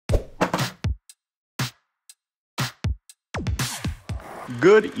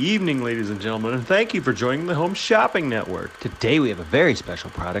Good evening, ladies and gentlemen, and thank you for joining the Home Shopping Network. Today we have a very special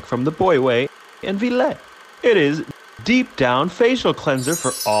product from DABOYWAY and Violette. It is Deep Down Facial Cleanser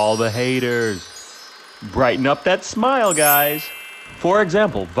for all the haters. Brighten up that smile, guys. For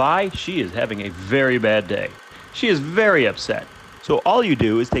example, Vi, she is having a very bad day. She is very upset. So all you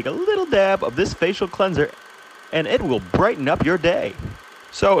do is take a little dab of this facial cleanser and it will brighten up your day.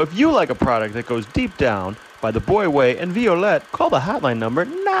 So if you like a product that goes deep down by DABOYWAY and Violette, call the hotline number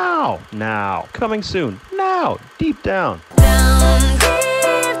now. Coming soon. Now. Deep down.